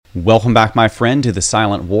Welcome back, my friend, to The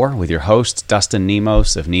Silent War with your host, Dustin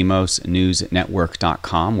Nemos of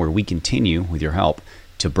NemosNewsNetwork.com, where we continue, with your help,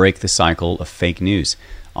 to break the cycle of fake news.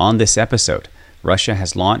 On this episode, Russia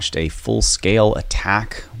has launched a full-scale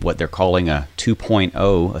attack, what they're calling a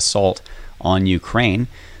 2.0 assault on Ukraine.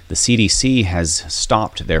 The CDC has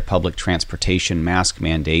stopped their public transportation mask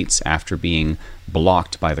mandates after being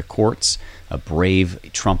blocked by the courts, a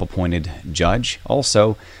brave Trump-appointed judge.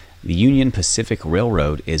 Also, the Union Pacific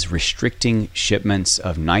Railroad is restricting shipments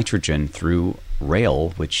of nitrogen through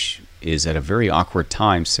rail, which is at a very awkward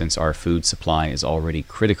time since our food supply is already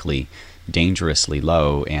critically, dangerously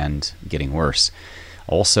low and getting worse.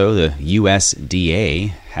 Also, the USDA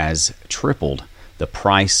has tripled the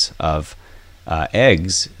price of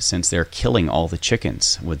eggs since they're killing all the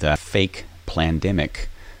chickens with a fake pandemic.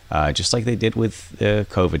 Just like they did with the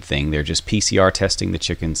COVID thing. They're just PCR testing the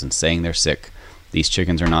chickens and saying they're sick. These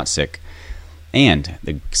chickens are not sick. And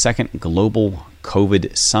the second global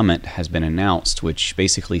COVID summit has been announced, which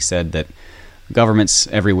basically said that governments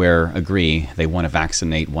everywhere agree they want to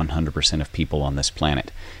vaccinate 100% of people on this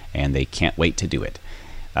planet, and they can't wait to do it.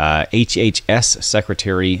 HHS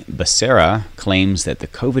Secretary Becerra claims that the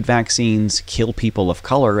COVID vaccines kill people of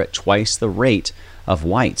color at twice the rate of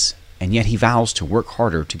whites, and yet he vows to work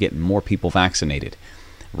harder to get more people vaccinated.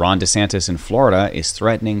 Ron DeSantis in Florida is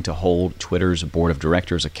threatening to hold Twitter's board of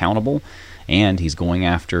directors accountable, and he's going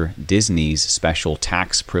after Disney's special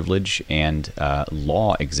tax privilege and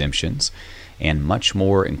law exemptions, and much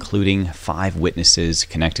more, including 5 witnesses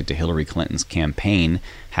connected to Hillary Clinton's campaign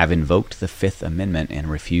have invoked the Fifth Amendment and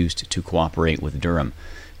refused to cooperate with Durham.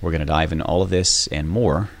 We're going to dive into all of this and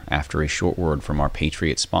more after a short word from our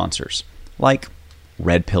Patriot sponsors, like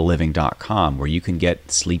RedPillLiving.com, where you can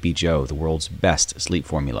get Sleepy Joe, the world's best sleep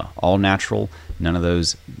formula. All natural, none of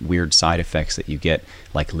those weird side effects that you get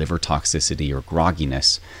like liver toxicity or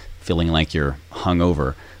grogginess, feeling like you're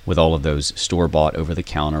hungover with all of those store-bought,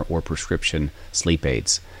 over-the-counter, or prescription sleep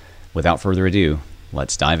aids. Without further ado,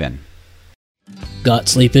 let's dive in. Got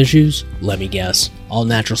sleep issues? Let me guess. All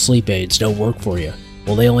natural sleep aids don't work for you.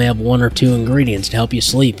 Well, they only have 1 or 2 ingredients to help you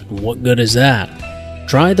sleep. What good is that?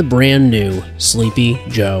 Try the brand new Sleepy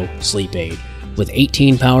Joe Sleep Aid. With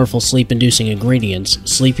 18 powerful sleep-inducing ingredients,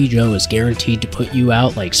 Sleepy Joe is guaranteed to put you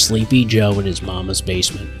out like Sleepy Joe in his mama's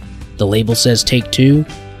basement. The label says take 2,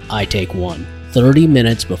 I take 1. 30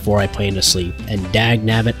 minutes before I plan to sleep, and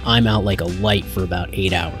dagnabbit, I'm out like a light for about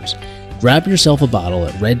 8 hours. Grab yourself a bottle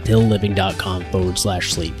at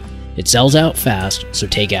redpillliving.com/sleep. It sells out fast, so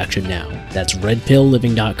take action now. That's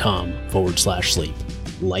redpillliving.com/sleep.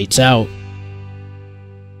 Lights out.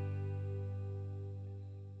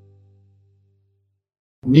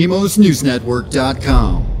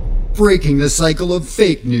 NemosNewsNetwork.com. Breaking the cycle of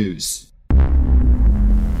fake news.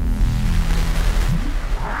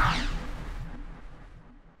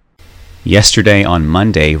 Yesterday, on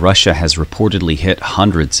Monday, Russia has reportedly hit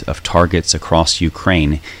hundreds of targets across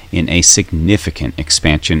Ukraine in a significant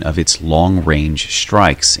expansion of its long-range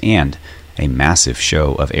strikes and a massive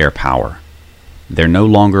show of air power. They're no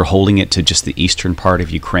longer holding it to just the eastern part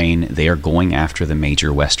of Ukraine. They are going after the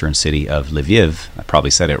major western city of Lviv. I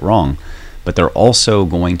probably said it wrong, but they're also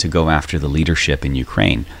going to go after the leadership in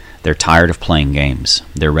Ukraine. They're tired of playing games.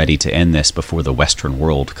 They're ready to end this before the Western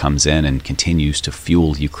world comes in and continues to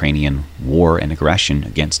fuel Ukrainian war and aggression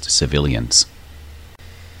against civilians.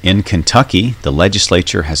 In Kentucky, the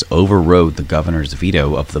legislature has overrode the governor's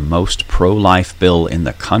veto of the most pro-life bill in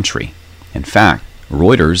the country. In fact,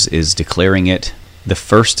 Reuters is declaring it the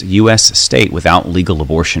first U.S. state without legal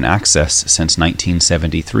abortion access since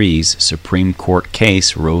 1973's Supreme Court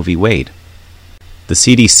case Roe v. Wade. The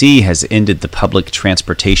CDC has ended the public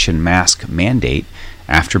transportation mask mandate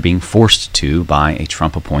after being forced to by a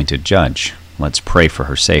Trump-appointed judge. Let's pray for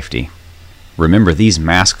her safety. Remember, these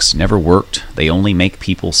masks never worked. They only make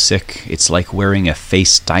people sick. It's like wearing a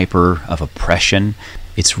face diaper of oppression.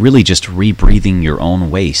 It's really just rebreathing your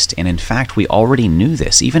own waste. And in fact, we already knew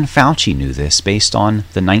this. Even Fauci knew this based on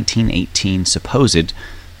the 1918 supposed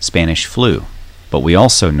Spanish flu. But we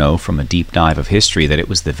also know from a deep dive of history that it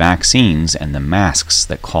was the vaccines and the masks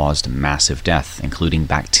that caused massive death, including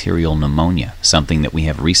bacterial pneumonia, something that we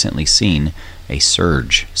have recently seen a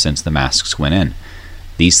surge since the masks went in.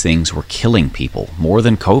 These things were killing people more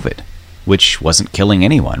than COVID, which wasn't killing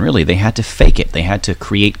anyone, really. They had to fake it. They had to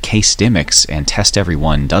create case-demics and test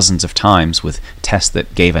everyone dozens of times with tests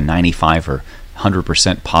that gave a 95 or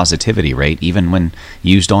 100% positivity rate, even when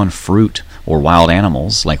used on fruit or wild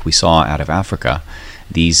animals like we saw out of Africa.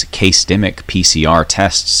 These case-demic PCR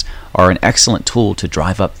tests are an excellent tool to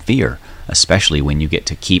drive up fear, especially when you get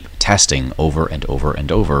to keep testing over and over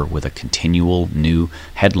and over with a continual new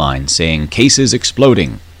headline saying cases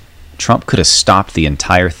exploding. Trump could have stopped the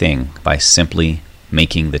entire thing by simply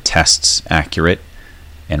making the tests accurate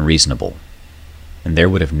and reasonable. And there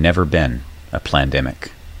would have never been a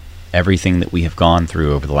pandemic. Everything that we have gone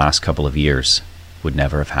through over the last couple of years would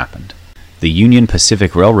never have happened. The Union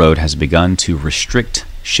Pacific Railroad has begun to restrict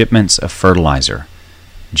shipments of fertilizer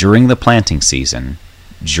during the planting season,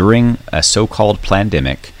 during a so-called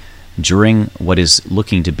pandemic, during what is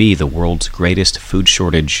looking to be the world's greatest food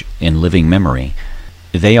shortage in living memory.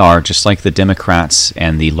 They are, just like the Democrats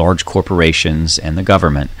and the large corporations and the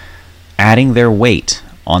government, adding their weight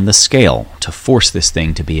on the scale to force this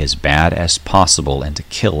thing to be as bad as possible and to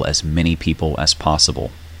kill as many people as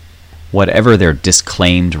possible. Whatever their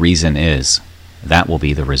disclaimed reason is, that will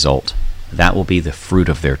be the result. That will be the fruit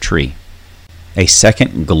of their tree. A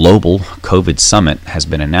second global COVID summit has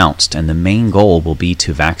been announced, and the main goal will be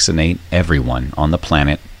to vaccinate everyone on the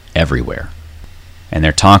planet everywhere. And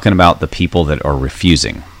they're talking about the people that are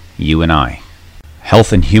refusing, you and I.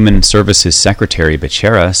 Health and Human Services Secretary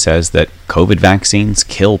Becerra says that COVID vaccines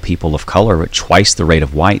kill people of color at twice the rate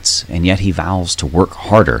of whites, and yet he vows to work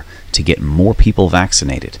harder to get more people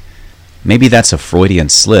vaccinated. Maybe that's a Freudian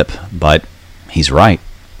slip, but he's right.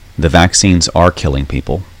 The vaccines are killing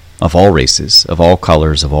people of all races, of all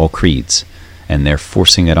colors, of all creeds, and they're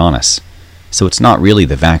forcing it on us. So it's not really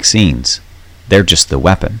the vaccines. They're just the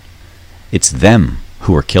weapon. It's them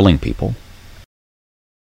who are killing people.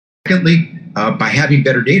 Secondly, by having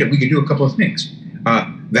better data, we can do a couple of things.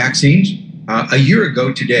 Vaccines, a year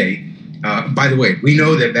ago today, by the way, we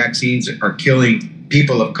know that vaccines are killing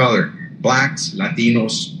people of color, blacks,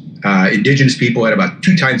 Latinos, indigenous people at about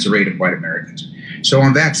 2 times the rate of white Americans. So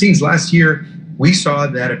on vaccines last year, we saw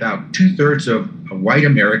that about 2/3 of white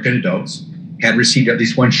American adults had received at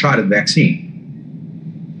least one shot of vaccine.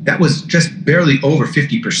 That was just barely over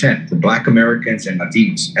 50% for Black Americans and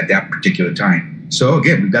Latinos at that particular time. So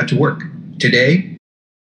again, we've got to work. Today,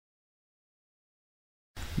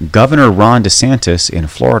 Governor Ron DeSantis in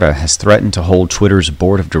Florida has threatened to hold Twitter's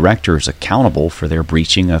board of directors accountable for their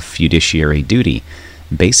breaching of fiduciary duty.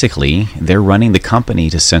 Basically, they're running the company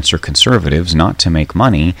to censor conservatives, not to make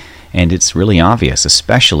money, and it's really obvious,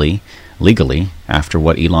 especially legally, after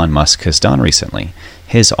what Elon Musk has done recently.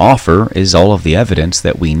 His offer is all of the evidence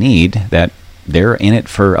that we need that they're in it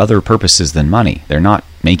for other purposes than money. They're not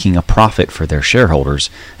making a profit for their shareholders.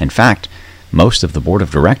 In fact, most of the board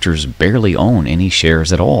of directors barely own any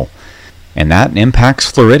shares at all. And that impacts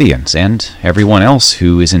Floridians and everyone else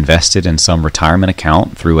who is invested in some retirement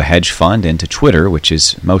account through a hedge fund into Twitter, which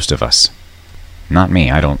is most of us. Not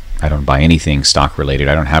me. I don't buy anything stock related.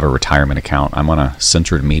 I don't have a retirement account. I'm on a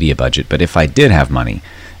censored media budget. But if I did have money,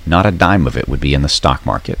 not a dime of it would be in the stock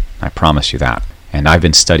market. I promise you that. And I've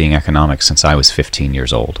been studying economics since I was 15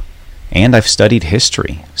 years old. And I've studied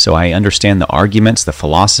history, so I understand the arguments, the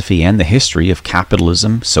philosophy, and the history of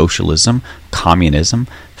capitalism, socialism, communism,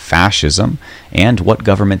 fascism, and what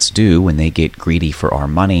governments do when they get greedy for our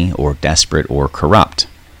money or desperate or corrupt.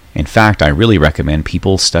 In fact, I really recommend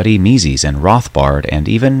people study Mises and Rothbard and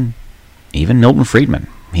even Milton Friedman.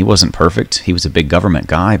 He wasn't perfect. He was a big government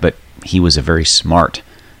guy, but he was a very smart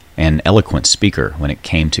and eloquent speaker when it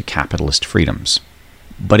came to capitalist freedoms.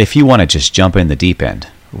 But if you want to just jump in the deep end,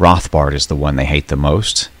 Rothbard is the one they hate the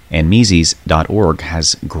most, and Mises.org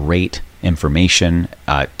has great information,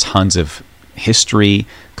 tons of history,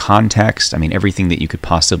 context, everything that you could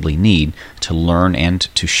possibly need to learn and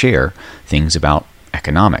to share things about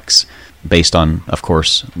economics, based on, of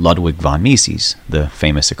course, Ludwig von Mises, the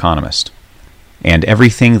famous economist. And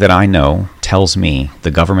everything that I know tells me the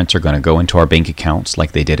governments are going to go into our bank accounts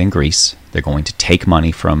like they did in Greece. They're going to take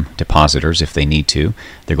money from depositors if they need to.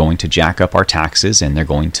 They're going to jack up our taxes, and they're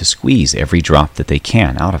going to squeeze every drop that they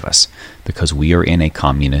can out of us because we are in a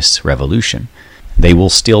communist revolution. They will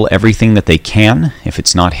steal everything that they can if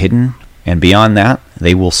it's not hidden. And beyond that,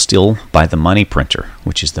 they will steal by the money printer,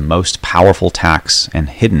 which is the most powerful tax and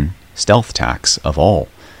hidden stealth tax of all.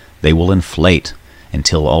 They will inflate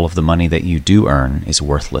until all of the money that you do earn is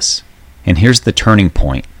worthless. And here's the turning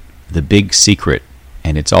point, the big secret,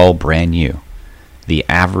 and it's all brand new. The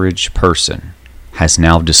average person has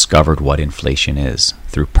now discovered what inflation is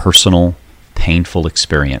through personal, painful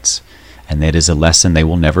experience. And that is a lesson they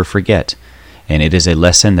will never forget. And it is a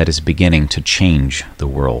lesson that is beginning to change the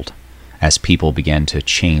world as people begin to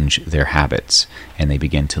change their habits and they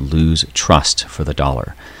begin to lose trust for the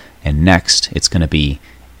dollar. And next, it's going to be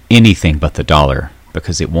anything but the dollar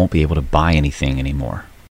because it won't be able to buy anything anymore.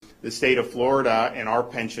 The state of Florida and our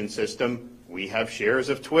pension system We have shares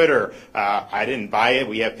of Twitter. I didn't buy it.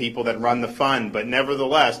 We have people that run the fund. But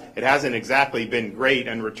nevertheless, it hasn't exactly been great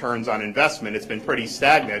in returns on investment. It's been pretty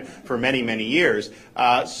stagnant for many, many years.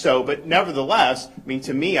 But nevertheless, I mean,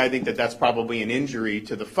 to me, I think that that's probably an injury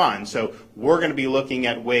to the fund. So we're going to be looking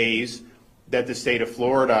at ways that the state of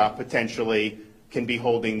Florida potentially can be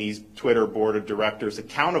holding these Twitter board of directors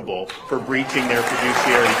accountable for breaching their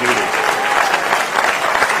fiduciary duties.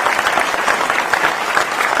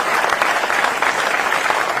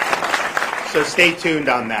 So stay tuned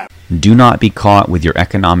on that. Do not be caught with your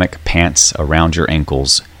economic pants around your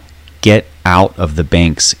ankles. Get out of the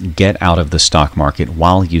banks, get out of the stock market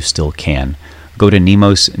while you still can. Go to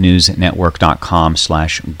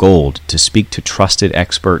nemosnewsnetwork.com/gold to speak to trusted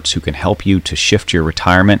experts who can help you to shift your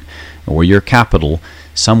retirement or your capital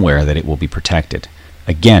somewhere that it will be protected.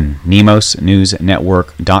 Again,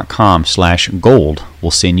 nemosnewsnetwork.com/gold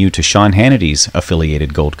will send you to Sean Hannity's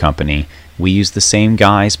affiliated gold company. We use the same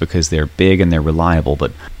guys because they're big and they're reliable,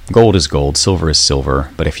 but gold is gold, silver is silver.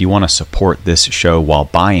 But if you want to support this show while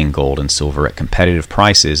buying gold and silver at competitive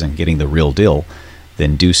prices and getting the real deal,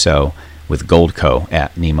 then do so with Goldco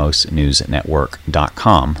at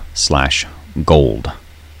nemosnewsnetwork.com/gold.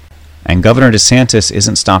 And Governor DeSantis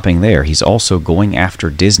isn't stopping there. He's also going after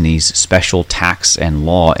Disney's special tax and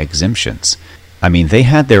law exemptions. I mean, they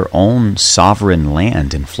had their own sovereign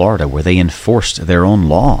land in Florida where they enforced their own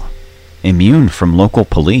law, immune from local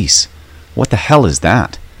police. What the hell is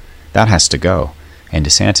that? That has to go. And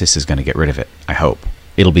DeSantis is going to get rid of it, I hope.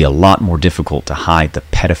 It'll be a lot more difficult to hide the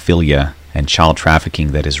pedophilia and child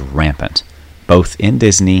trafficking that is rampant, both in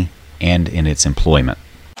Disney and in its employment.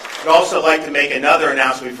 I'd also like to make another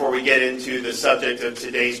announcement before we get into the subject of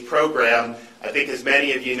today's program. I think as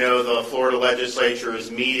many of you know, the Florida legislature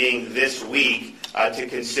is meeting this week to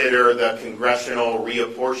consider the congressional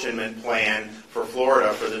reapportionment plan for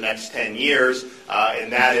Florida for the next 10 years,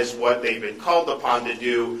 and that is what they've been called upon to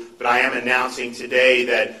do. But I am announcing today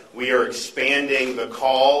that we are expanding the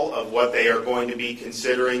call of what they are going to be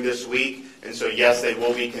considering this week. And so, yes, they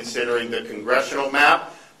will be considering the congressional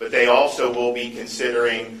map, but they also will be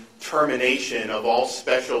considering termination of all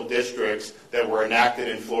special districts that were enacted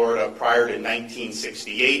in Florida prior to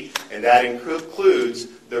 1968, and that includes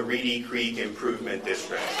the Reedy Creek Improvement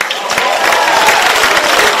District.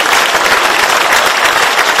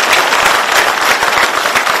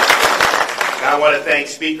 I want to thank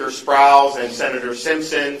Speaker Sprowls and Senator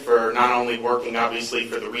Simpson for not only working, obviously,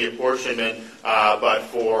 for the reapportionment, but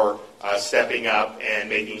for stepping up and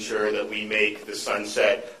making sure that we make the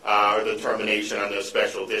sunset or the termination on those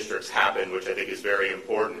special districts happen, which I think is very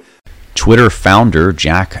important. Twitter founder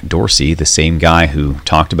Jack Dorsey, the same guy who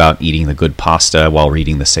talked about eating the good pasta while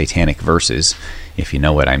reading the satanic verses, if you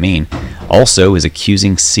know what I mean, also is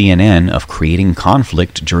accusing CNN of creating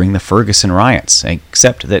conflict during the Ferguson riots,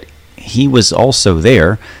 except that he was also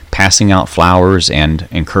there passing out flowers and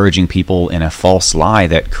encouraging people in a false lie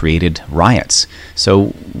that created riots.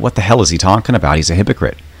 So what the hell is he talking about? He's a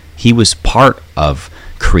hypocrite. He was part of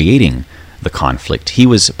creating the conflict. He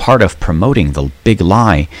was part of promoting the big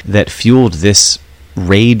lie that fueled this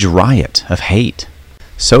rage riot of hate.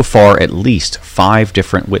 So far, at least 5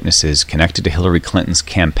 different witnesses connected to Hillary Clinton's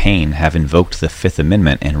campaign have invoked the Fifth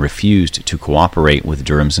Amendment and refused to cooperate with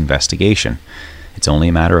Durham's investigation. It's only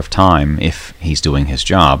a matter of time, if he's doing his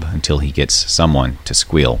job, until he gets someone to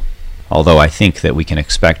squeal. Although I think that we can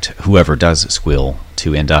expect whoever does squeal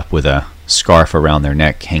to end up with a scarf around their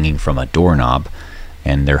neck hanging from a doorknob,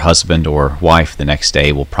 and their husband or wife the next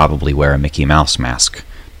day will probably wear a Mickey Mouse mask.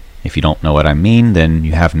 If you don't know what I mean, then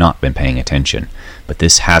you have not been paying attention. But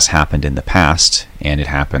this has happened in the past, and it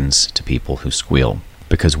happens to people who squeal.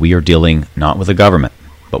 Because we are dealing not with a government,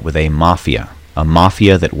 but with a mafia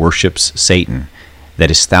that worships Satan, that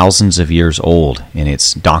is thousands of years old in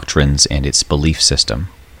its doctrines and its belief system.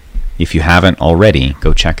 If you haven't already,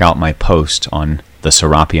 go check out my post on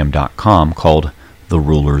theserapium.com called The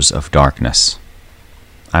Rulers of Darkness.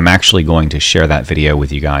 I'm actually going to share that video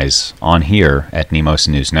with you guys on here at Nemos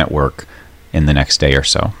News Network in the next day or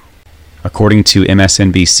so. According to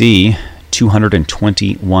MSNBC,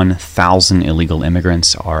 221,000 illegal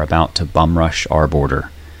immigrants are about to bum rush our border.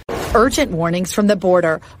 Urgent warnings from the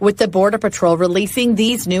border, with the Border Patrol releasing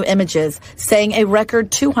these new images, saying a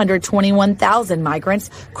record 221,000 migrants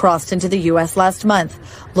crossed into the U.S. last month.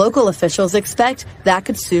 Local officials expect that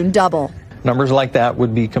could soon double. Numbers like that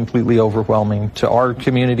would be completely overwhelming to our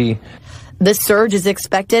community. The surge is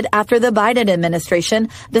expected after the Biden administration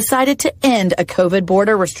decided to end a COVID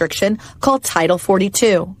border restriction called Title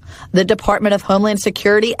 42. The Department of Homeland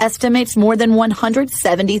Security estimates more than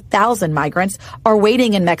 170,000 migrants are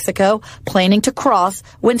waiting in Mexico, planning to cross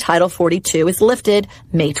when Title 42 is lifted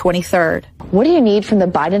May 23rd. What do you need from the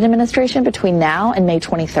Biden administration between now and May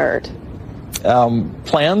 23rd?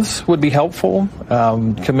 Plans would be helpful,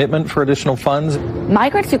 commitment for additional funds.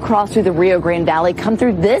 Migrants who cross through the Rio Grande Valley come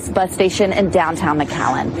through this bus station in downtown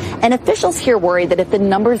McAllen. And officials here worry that if the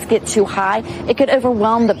numbers get too high, it could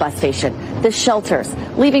overwhelm the bus station, the shelters,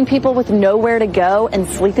 leaving people with nowhere to go and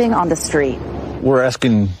sleeping on the street. We're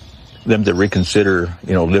asking them to reconsider,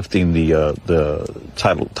 lifting the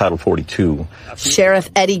Title 42. Sheriff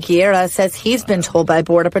Eddie Guerra says he's been told by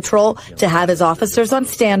Border Patrol to have his officers on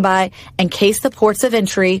standby in case the ports of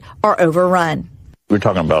entry are overrun. We're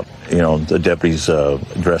talking about, the deputies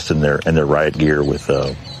dressed in their riot gear with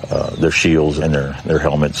their shields and their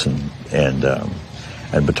helmets and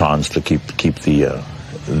batons to keep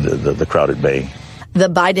the crowd at bay. The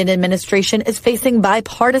Biden administration is facing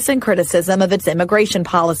bipartisan criticism of its immigration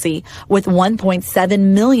policy, with 1.7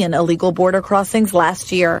 million illegal border crossings last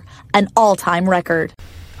year, an all-time record.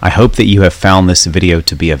 I hope that you have found this video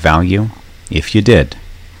to be of value. If you did,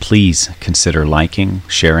 please consider liking,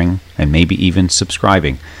 sharing, and maybe even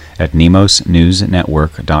subscribing at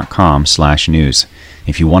nemosnewsnetwork.com/news.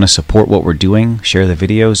 If you want to support what we're doing, share the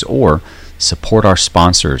videos, or support our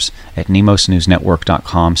sponsors at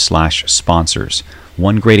nemosnewsnetwork.com/sponsors.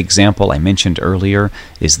 One great example I mentioned earlier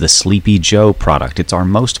is the Sleepy Joe product. It's our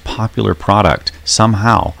most popular product.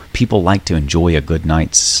 Somehow, people like to enjoy a good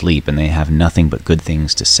night's sleep, and they have nothing but good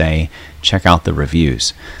things to say. Check out the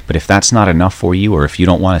reviews. But if that's not enough for you, or if you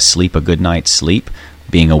don't want to sleep a good night's sleep,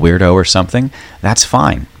 being a weirdo or something, that's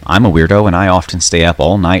fine. I'm a weirdo, and I often stay up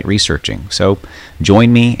all night researching. So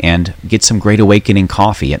join me and get some Great Awakening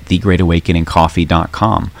coffee at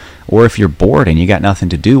thegreatawakeningcoffee.com. Or if you're bored and you got nothing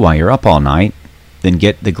to do while you're up all night, then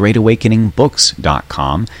get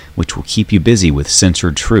thegreatawakeningbooks.com, which will keep you busy with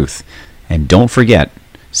censored truth. And don't forget,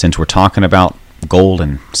 since we're talking about gold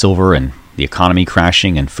and silver and the economy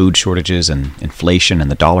crashing and food shortages and inflation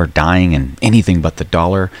and the dollar dying and anything but the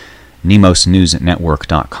dollar,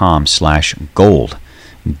 nemosnewsnetwork.com/gold.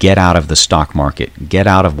 Get out of the stock market. Get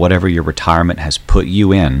out of whatever your retirement has put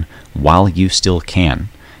you in while you still can.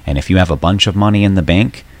 And if you have a bunch of money in the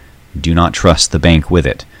bank, do not trust the bank with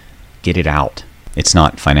it. Get it out. It's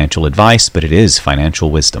not financial advice, but it is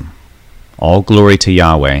financial wisdom. All glory to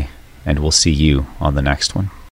Yahweh, and we'll see you on the next one.